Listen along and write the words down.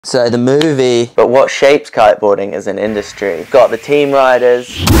So the movie, but what shapes kiteboarding as an industry? We've got the team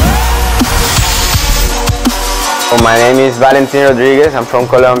riders. Well, my name is Valentin Rodriguez. I'm from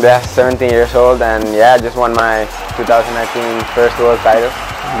Colombia, 17 years old, and yeah, I just won my 2019 first world title.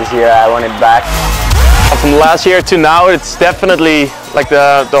 This year I won it back. From last year to now, it's definitely like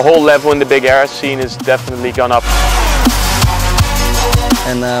the whole level in the big air scene has definitely gone up.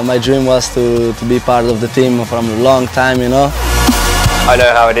 And my dream was to be part of the team from a long time, you know. I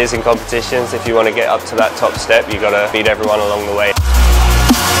know how it is in competitions. If you want to get up to that top step, you've got to beat everyone along the way.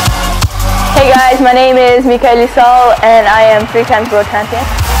 Hey guys, my name is Mikael Isal and I am 3-time world champion.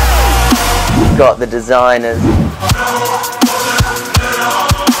 We've got the designers.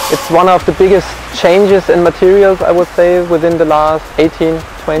 It's one of the biggest changes in materials, I would say, within the last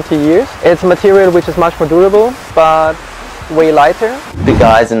 18-20 years. It's a material which is much more durable, but way lighter. The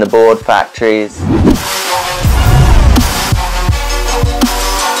guys in the board factories.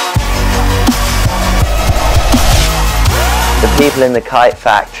 The people in the kite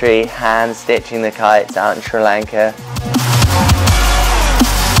factory hand stitching the kites out in Sri Lanka.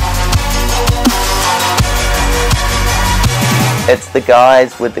 It's the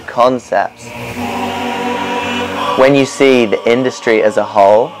guys with the concepts. When you see the industry as a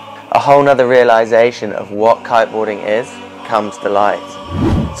whole nother realization of what kiteboarding is comes to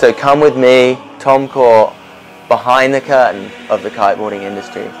light. So come with me, Tom Court, behind the curtain of the kiteboarding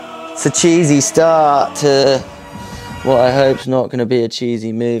industry. It's a cheesy start to what I hope's not going to be a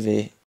cheesy movie.